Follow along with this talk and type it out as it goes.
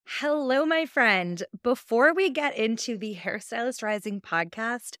Hello, my friend. Before we get into the Hairstylist Rising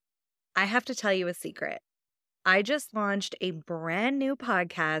podcast, I have to tell you a secret. I just launched a brand new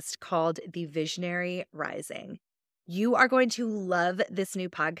podcast called The Visionary Rising. You are going to love this new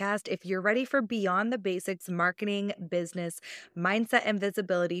podcast if you're ready for beyond the basics marketing, business, mindset, and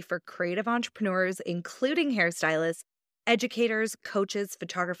visibility for creative entrepreneurs, including hairstylists, educators, coaches,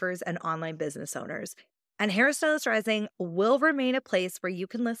 photographers, and online business owners. And Hairstylist Rising will remain a place where you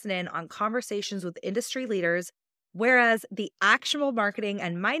can listen in on conversations with industry leaders, whereas the actionable marketing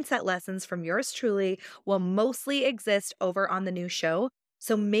and mindset lessons from yours truly will mostly exist over on the new show.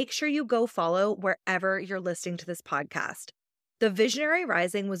 So make sure you go follow wherever you're listening to this podcast. The Visionary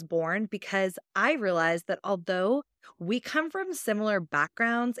Rising was born because I realized that although we come from similar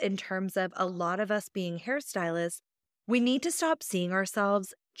backgrounds in terms of a lot of us being hairstylists, we need to stop seeing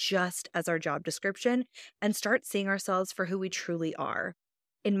ourselves just as our job description and start seeing ourselves for who we truly are.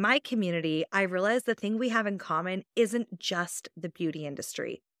 In my community, I realized the thing we have in common isn't just the beauty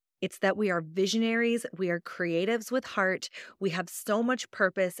industry. It's that we are visionaries, we are creatives with heart, we have so much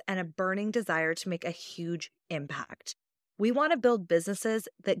purpose and a burning desire to make a huge impact. We want to build businesses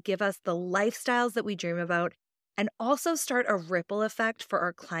that give us the lifestyles that we dream about and also start a ripple effect for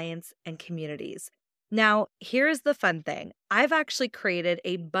our clients and communities. Now, here's the fun thing. I've actually created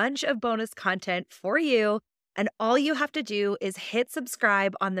a bunch of bonus content for you, and all you have to do is hit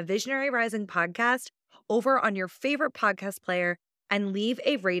subscribe on the Visionary Rising podcast over on your favorite podcast player and leave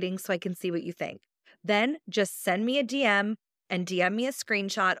a rating so I can see what you think. Then just send me a DM and DM me a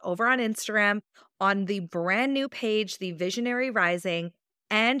screenshot over on Instagram on the brand new page, The Visionary Rising,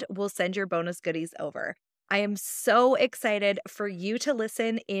 and we'll send your bonus goodies over. I am so excited for you to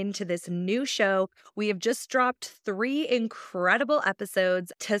listen into this new show. We have just dropped 3 incredible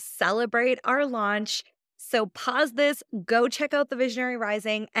episodes to celebrate our launch. So pause this, go check out The Visionary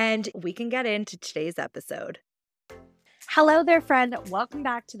Rising, and we can get into today's episode. Hello there, friend. Welcome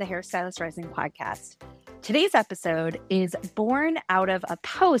back to the Hairstylist Rising podcast. Today's episode is born out of a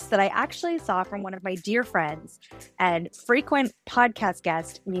post that I actually saw from one of my dear friends and frequent podcast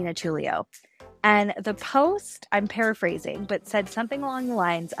guest, Nina Tullio. And the post, I'm paraphrasing, but said something along the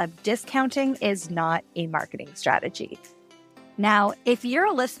lines of discounting is not a marketing strategy. Now, if you're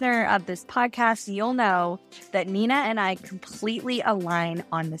a listener of this podcast, you'll know that Nina and I completely align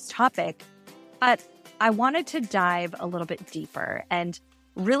on this topic, but I wanted to dive a little bit deeper and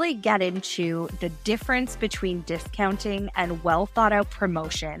really get into the difference between discounting and well thought out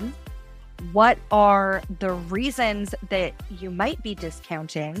promotion. What are the reasons that you might be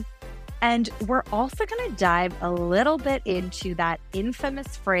discounting? And we're also going to dive a little bit into that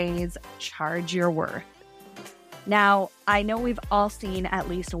infamous phrase, charge your worth. Now, I know we've all seen at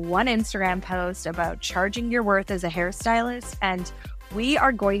least one Instagram post about charging your worth as a hairstylist, and we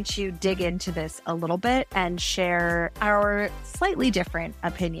are going to dig into this a little bit and share our slightly different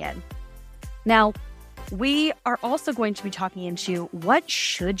opinion. Now, we are also going to be talking into what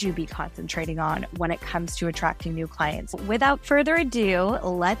should you be concentrating on when it comes to attracting new clients. Without further ado,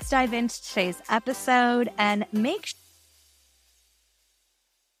 let's dive into today's episode and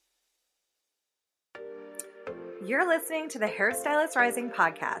You're listening to the Hairstylist Rising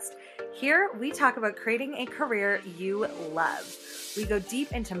podcast. Here, we talk about creating a career you love. We go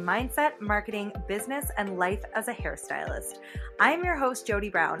deep into mindset, marketing, business, and life as a hairstylist. I am your host, Jody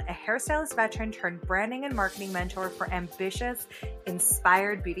Brown, a hairstylist veteran turned branding and marketing mentor for ambitious,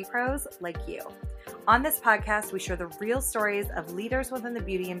 inspired beauty pros like you. On this podcast, we share the real stories of leaders within the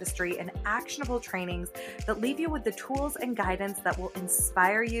beauty industry and actionable trainings that leave you with the tools and guidance that will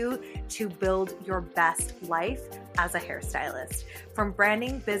inspire you to build your best life as a hairstylist. From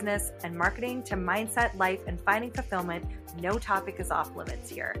branding, business, and marketing to mindset, life, and finding fulfillment, no topic is off limits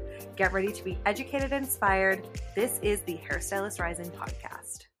here. Get ready to be educated and inspired. This is the Hairstylist Rising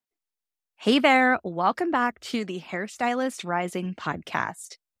podcast. Hey there, welcome back to the Hairstylist Rising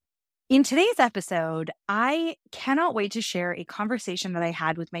podcast. In today's episode, I cannot wait to share a conversation that I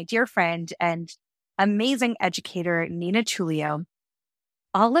had with my dear friend and amazing educator, Nina Tullio,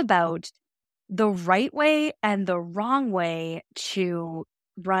 all about the right way and the wrong way to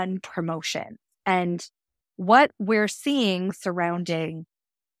run promotion and what we're seeing surrounding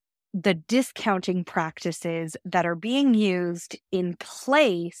the discounting practices that are being used in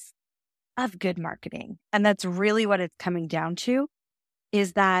place of good marketing. And that's really what it's coming down to,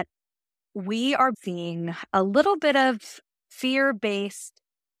 is that we are seeing a little bit of fear-based,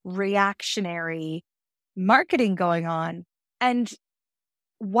 reactionary marketing going on. And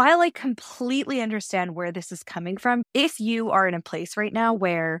while I completely understand where this is coming from, if you are in a place right now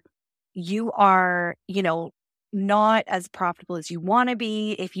where you are, not as profitable as you want to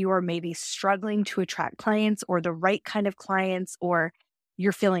be, if you are maybe struggling to attract clients or the right kind of clients, or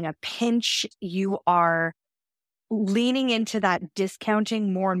you're feeling a pinch, you are leaning into that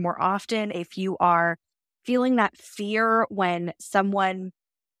discounting more and more often, if you are feeling that fear when someone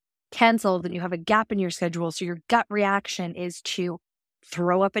cancels and you have a gap in your schedule, so your gut reaction is to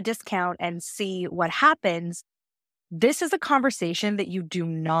throw up a discount and see what happens, this is a conversation that you do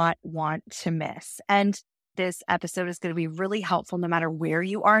not want to miss. And this episode is going to be really helpful no matter where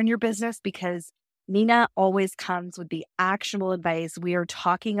you are in your business, because Nina always comes with the actionable advice. We are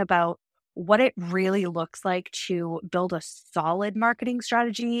talking about what it really looks like to build a solid marketing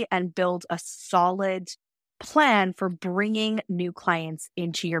strategy and build a solid plan for bringing new clients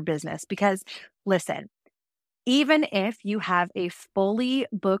into your business. Because listen, even if you have a fully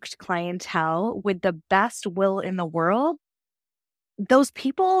booked clientele with the best will in the world, those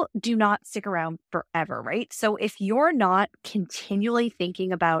people do not stick around forever, right? So if you're not continually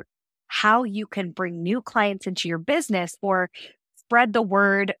thinking about how you can bring new clients into your business or spread the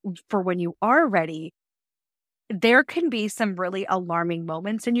word for when you are ready, there can be some really alarming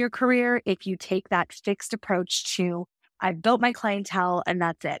moments in your career if you take that fixed approach to, I've built my clientele and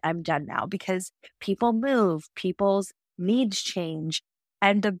that's it, I'm done now, because people move, people's needs change,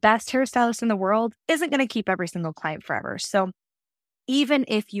 and the best hairstylist in the world isn't going to keep every single client forever. So even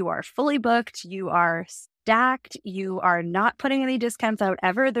if you are fully booked, you are stacked, you are not putting any discounts out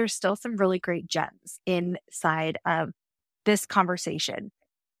ever, there's still some really great gems inside of this conversation.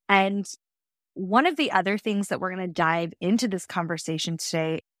 And one of the other things that we're going to dive into this conversation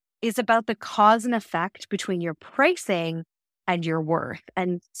today is about the cause and effect between your pricing and your worth.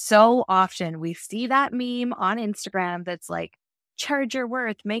 And so often we see that meme on Instagram that's like, charge your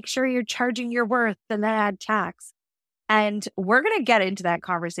worth, make sure you're charging your worth, and then add tax. And we're going to get into that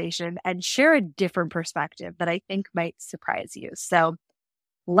conversation and share a different perspective that I think might surprise you. So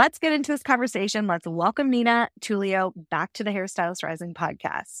let's get into this conversation. Let's welcome Nina Tulio back to the Hairstylist Rising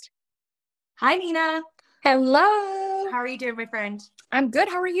podcast. Hi, Nina. Hello. How are you doing, my friend? I'm good.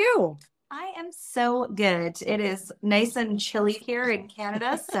 How are you? I am so good. It is nice and chilly here in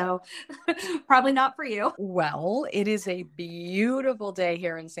Canada, so probably not for you. Well, it is a beautiful day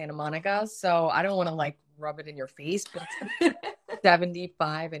here in Santa Monica, so I don't want to rub it in your face, but it's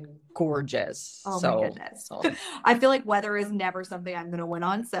 75 and gorgeous. Oh my goodness. I feel like weather is never something I'm going to win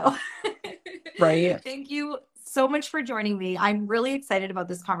on, so right. Thank you so much for joining me. I'm really excited about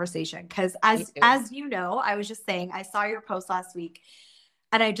this conversation because as you know, I was just saying, I saw your post last week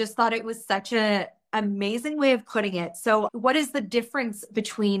and I just thought it was such an amazing way of putting it. So what is the difference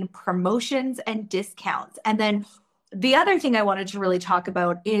between promotions and discounts? And then the other thing I wanted to really talk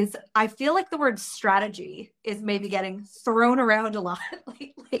about is I feel like the word strategy is maybe getting thrown around a lot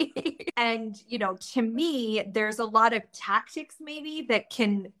lately. And, to me, there's a lot of tactics maybe that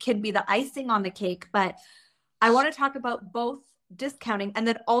can be the icing on the cake. But I want to talk about both discounting and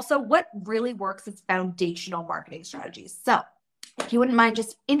then also what really works as foundational marketing strategies. So if you wouldn't mind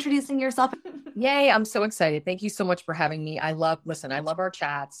just introducing yourself. Yay, I'm so excited. Thank you so much for having me. I love our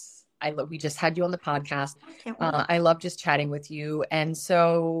chats. We just had you on the podcast. I love just chatting with you. And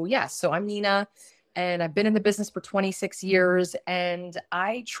so I'm Nina and I've been in the business for 26 years. And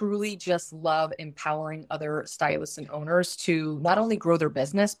I truly just love empowering other stylists and owners to not only grow their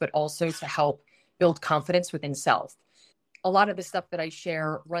business, but also to help build confidence within self. A lot of the stuff that I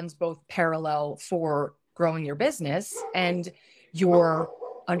share runs both parallel for growing your business and your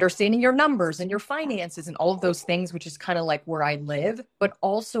understanding your numbers and your finances and all of those things, which is kind of like where I live, but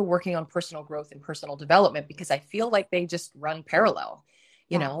also working on personal growth and personal development because I feel like they just run parallel,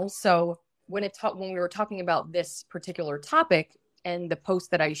 you know? So when we were talking about this particular topic and the post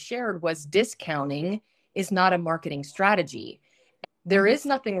that I shared was discounting is not a marketing strategy. There is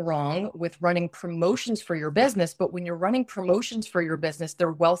nothing wrong with running promotions for your business, but when you're running promotions for your business,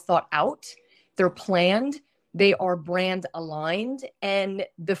 they're well thought out, they're planned, they are brand aligned, and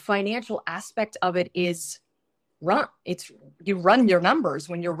the financial aspect of it is you run your numbers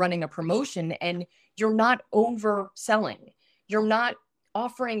when you're running a promotion and you're not overselling. You're not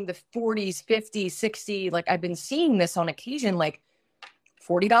offering the 40s, 50s, 60, like I've been seeing this on occasion, like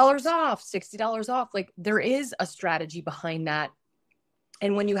 $40 off, $60 off. Like there is a strategy behind that.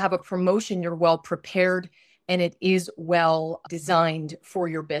 And when you have a promotion, you're well prepared and it is well designed for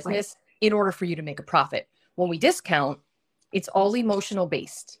your business in order for you to make a profit. When we discount, it's all emotional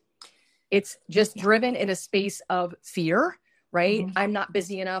based. It's just driven in a space of fear, right? Mm-hmm. I'm not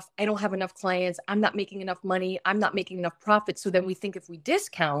busy enough. I don't have enough clients. I'm not making enough money. I'm not making enough profit. So then we think if we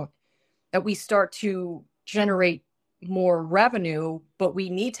discount that we start to generate more revenue, but we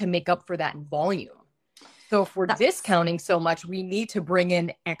need to make up for that in volume. So if we're discounting so much, we need to bring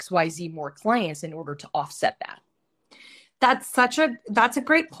in XYZ more clients in order to offset that. That's a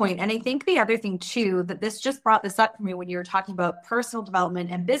great point. And I think the other thing too, that this just brought this up for me when you were talking about personal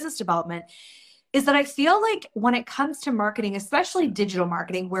development and business development, is that I feel like when it comes to marketing, especially digital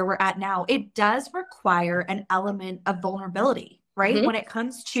marketing, where we're at now, it does require an element of vulnerability, right? Mm-hmm. When it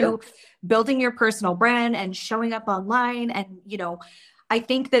comes to building your personal brand and showing up online. And, I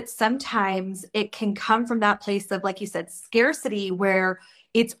think that sometimes it can come from that place of, like you said, scarcity, where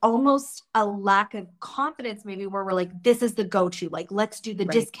it's almost a lack of confidence, maybe, where we're like, this is the go-to, like, let's do the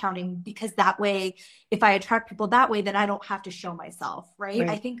discounting, because that way, if I attract people that way, then I don't have to show myself. Right.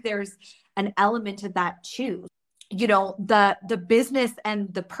 I think there's an element of that too. The business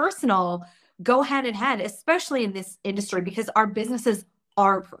and the personal go hand in hand, especially in this industry, because our businesses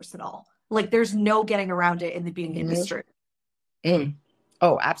are personal. Like, there's no getting around it in the beauty industry.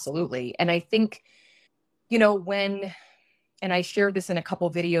 Oh, absolutely. And I think, and I shared this in a couple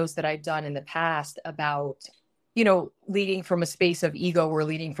of videos that I've done in the past about, leading from a space of ego or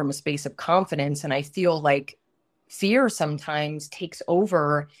leading from a space of confidence. And I feel like fear sometimes takes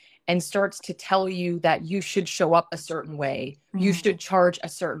over and starts to tell you that you should show up a certain way. You should charge a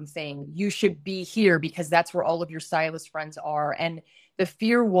certain thing. You should be here because that's where all of your stylist friends are. And the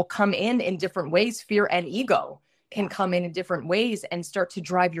fear will come in different ways. Fear and ego can come in different ways and start to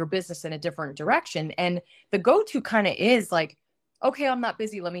drive your business in a different direction. And the go-to kind of is like, okay, I'm not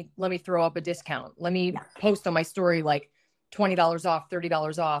busy. Let me throw up a discount. Let me post on my story, like $20 off,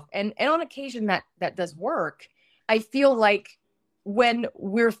 $30 off. And on occasion that does work. I feel like when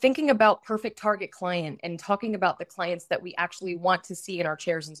we're thinking about perfect target client and talking about the clients that we actually want to see in our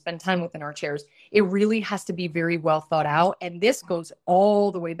chairs and spend time with in our chairs, it really has to be very well thought out. And this goes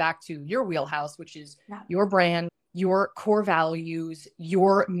all the way back to your wheelhouse, which is your brand, your core values,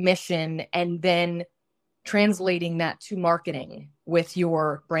 your mission, and then translating that to marketing with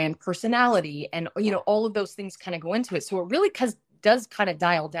your brand personality. And, all of those things kind of go into it. So it really does kind of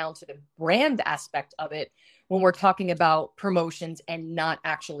dial down to the brand aspect of it when we're talking about promotions and not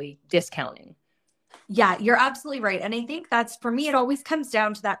actually discounting. Yeah, you're absolutely right. And I think that's, for me, it always comes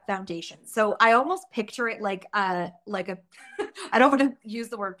down to that foundation. So I almost picture it like a, I don't want to use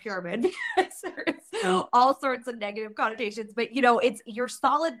the word pyramid because there's all sorts of negative connotations, but it's your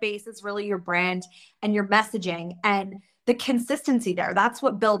solid base is really your brand and your messaging and the consistency there. That's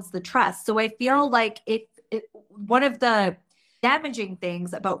what builds the trust. So I feel like one of the damaging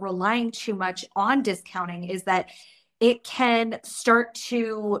things about relying too much on discounting is that it can start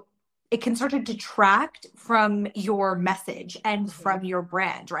to detract from your message and from your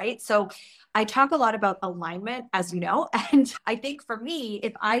brand, right? So I talk a lot about alignment, as you know, and I think for me,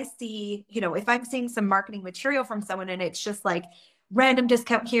 if I see, if I'm seeing some marketing material from someone and it's just like random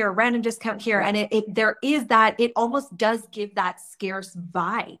discount here, and it almost does give that scarce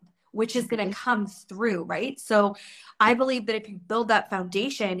vibe, which is going to come through, right? So I believe that if you build that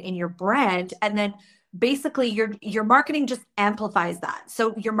foundation in your brand, and then basically your marketing just amplifies that.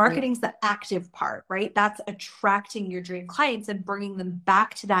 So your marketing's the active part, right? That's attracting your dream clients and bringing them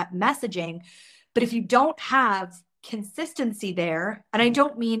back to that messaging. But if you don't have consistency there, and I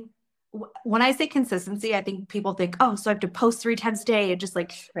don't mean, when I say consistency, I think people think, oh, so I have to post 3 times a day and just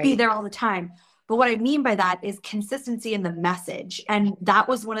be there all the time. But what I mean by that is consistency in the message. And that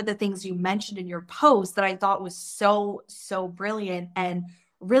was one of the things you mentioned in your post that I thought was so, so brilliant and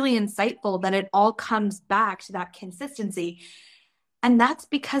really insightful, that it all comes back to that consistency. And that's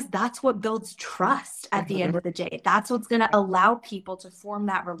because that's what builds trust at the end of the day. That's what's going to allow people to form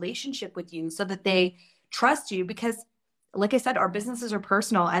that relationship with you so that they trust you. Because like I said, our businesses are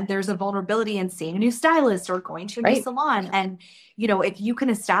personal, and there's a vulnerability in seeing a new stylist or going to a new salon. And, if you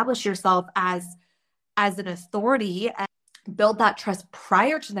can establish yourself as an authority and build that trust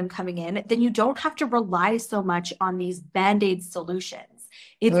prior to them coming in, then you don't have to rely so much on these Band-Aid solutions.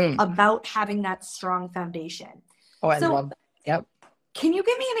 It's about having that strong foundation. Oh, I love that. Yep. Can you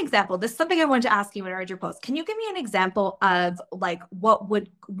give me an example? This is something I wanted to ask you when I read your post. Can you give me an example of what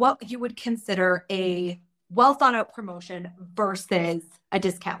you would consider a well thought out promotion versus a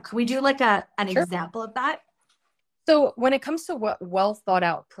discount? Can we do an example of that? So when it comes to what well thought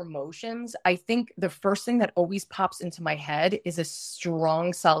out promotions, I think the first thing that always pops into my head is a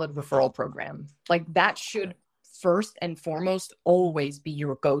strong, solid referral program. That should first and foremost always be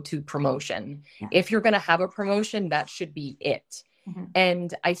your go-to promotion. Yeah. If you're going to have a promotion, that should be it. Mm-hmm.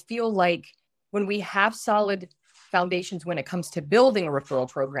 And I feel like when we have solid foundations when it comes to building a referral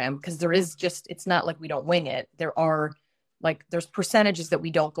program, because it's not like we don't wing it. There's percentages that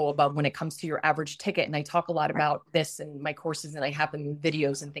we don't go above when it comes to your average ticket. And I talk a lot about this in my courses, and I have them in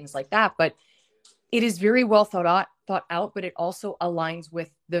videos and things like that. But it is very well thought out, but it also aligns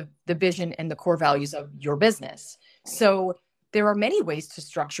with the vision and the core values of your business. So there are many ways to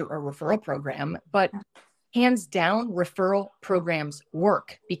structure a referral program, but hands down, referral programs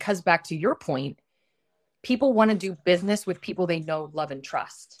work because, back to your point, people want to do business with people they know, love, and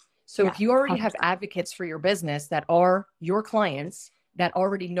trust. So if you already have advocates for your business that are your clients that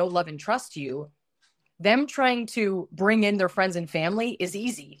already know, love, and trust you, them trying to bring in their friends and family is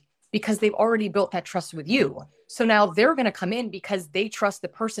easy because they've already built that trust with you. So now they're going to come in because they trust the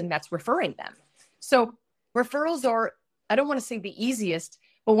person that's referring them. So referrals are, I don't want to say the easiest,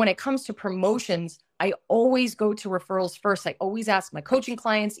 but when it comes to promotions, I always go to referrals first. I always ask my coaching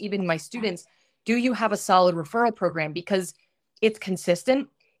clients, even my students, do you have a solid referral program? Because it's consistent,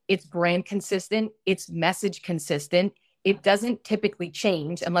 it's brand consistent, it's message consistent. It doesn't typically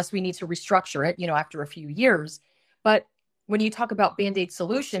change unless we need to restructure it, after a few years. But when you talk about Band-Aid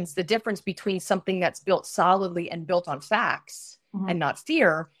solutions, the difference between something that's built solidly and built on facts and not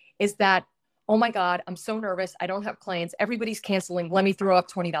fear is that, oh my God, I'm so nervous. I don't have clients. Everybody's canceling. Let me throw up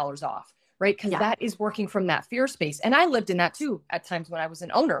 $20 off. Right. Because that is working from that fear space. And I lived in that too at times when I was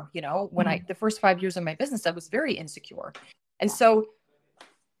an owner, when the first 5 years of my business, I was very insecure. And so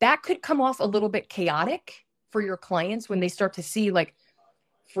that could come off a little bit chaotic for your clients when they start to see like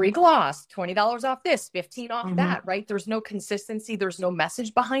free gloss, $20 off this, 15 off that, right? There's no consistency. There's no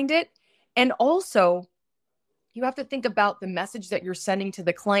message behind it. And also you have to think about the message that you're sending to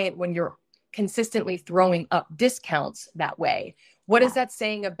the client when you're consistently throwing up discounts that way. What is that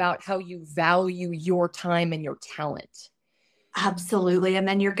saying about how you value your time and your talent? Absolutely. And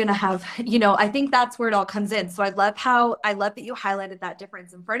then you're going to have, I think that's where it all comes in. So I love that you highlighted that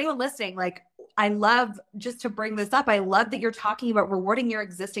difference. And for anyone listening, like, I love, just to bring this up, I love that you're talking about rewarding your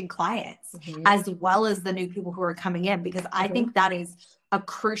existing clients as well as the new people who are coming in, because I think that is a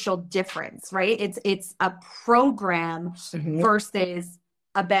crucial difference, right? It's a program versus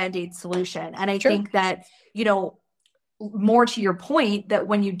a Band-Aid solution. And I think that, more to your point, that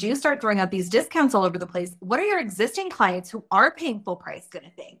when you do start throwing out these discounts all over the place, what are your existing clients who are paying full price going to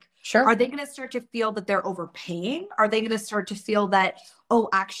think? Sure. Are they going to start to feel that they're overpaying? Are they going to start to feel that, oh,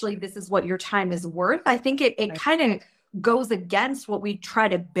 actually, this is what your time is worth? I think it kind of goes against what we try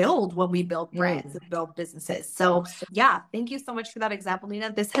to build when we build brands and build businesses. So thank you so much for that example,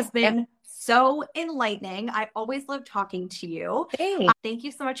 Nina. This has been so enlightening. I always love talking to you. Thank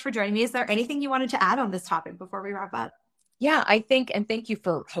you so much for joining me. Is there anything you wanted to add on this topic before we wrap up? Yeah, and thank you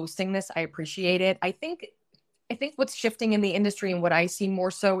for hosting this. I appreciate it. I think what's shifting in the industry and what I see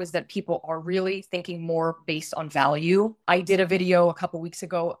more so is that people are really thinking more based on value. I did a video a couple weeks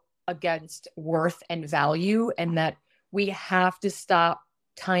ago against worth and value, and that we have to stop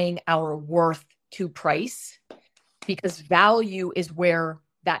tying our worth to price, because value is where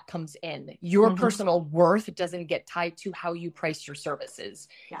that comes in. Your personal worth doesn't get tied to how you price your services.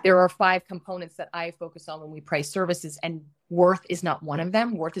 There are 5 components that I focus on when we price services, and worth is not one of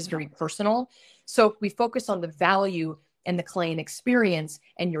them. Worth is very personal. So if we focus on the value and the client experience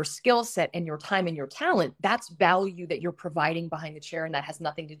and your skill set and your time and your talent, that's value that you're providing behind the chair, and that has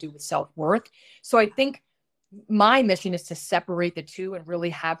nothing to do with self-worth. So I think my mission is to separate the two and really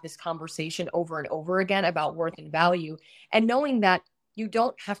have this conversation over and over again about worth and value, and knowing that you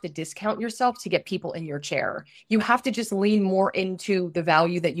don't have to discount yourself to get people in your chair. You have to just lean more into the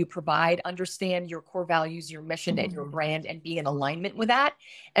value that you provide, understand your core values, your mission and your brand, and be in alignment with that.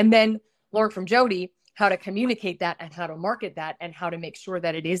 And then learn from Jody how to communicate that and how to market that and how to make sure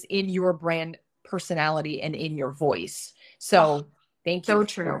that it is in your brand personality and in your voice. So thank you. So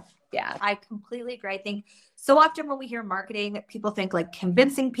true. Yeah. I completely agree. I think so often when we hear marketing, people think like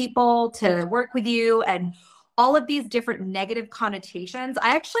convincing people to work with you and all of these different negative connotations.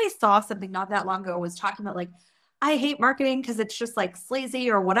 I actually saw something not that long ago, was talking about like, I hate marketing because it's just like sleazy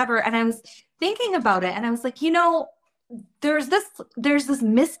or whatever. And I was thinking about it and I was like, there's this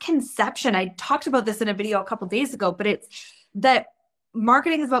misconception. I talked about this in a video a couple of days ago, but it's that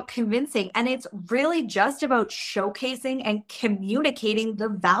marketing is about convincing, and it's really just about showcasing and communicating the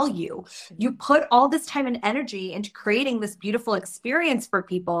value. You put all this time and energy into creating this beautiful experience for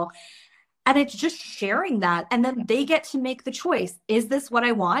people, and it's just sharing that. And then they get to make the choice. Is this what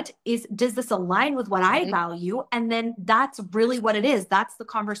I want? Does this align with what I value? And then that's really what it is. That's the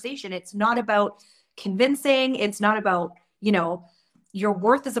conversation. It's not about convincing. It's not about, your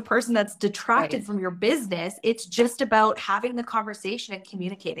worth as a person that's detracted from your business. It's just about having the conversation and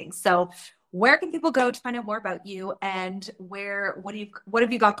communicating. So where can people go to find out more about you, and what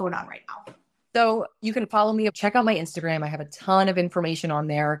have you got going on right now? So you can follow me, check out my Instagram. I have a ton of information on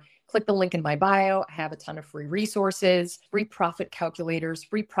there. click the link in my bio. I have a ton of free resources, free profit calculators,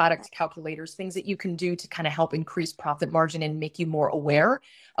 free product calculators, things that you can do to kind of help increase profit margin and make you more aware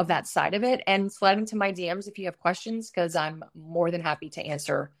of that side of it. And slide into my DMs if you have questions, because I'm more than happy to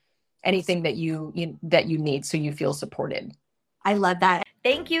answer anything that you need so you feel supported. I love that.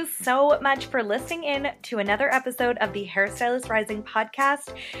 Thank you so much for listening in to another episode of the Hairstylist Rising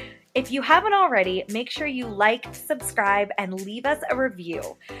podcast. If you haven't already, make sure you like, subscribe, and leave us a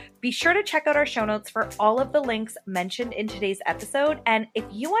review. Be sure to check out our show notes for all of the links mentioned in today's episode. And if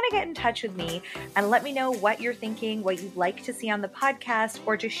you want to get in touch with me and let me know what you're thinking, what you'd like to see on the podcast,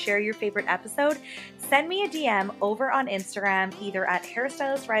 or just share your favorite episode, send me a DM over on Instagram, either at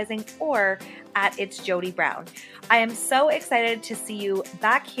Hairstylist Rising or at It's Jody Brown. I am so excited to see you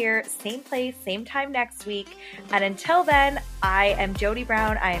back here, same place, same time next week. And until then, I am Jody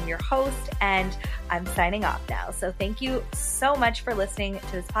Brown. I am your host, and I'm signing off now. So thank you so much for listening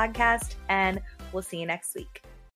to this podcast, and we'll see you next week.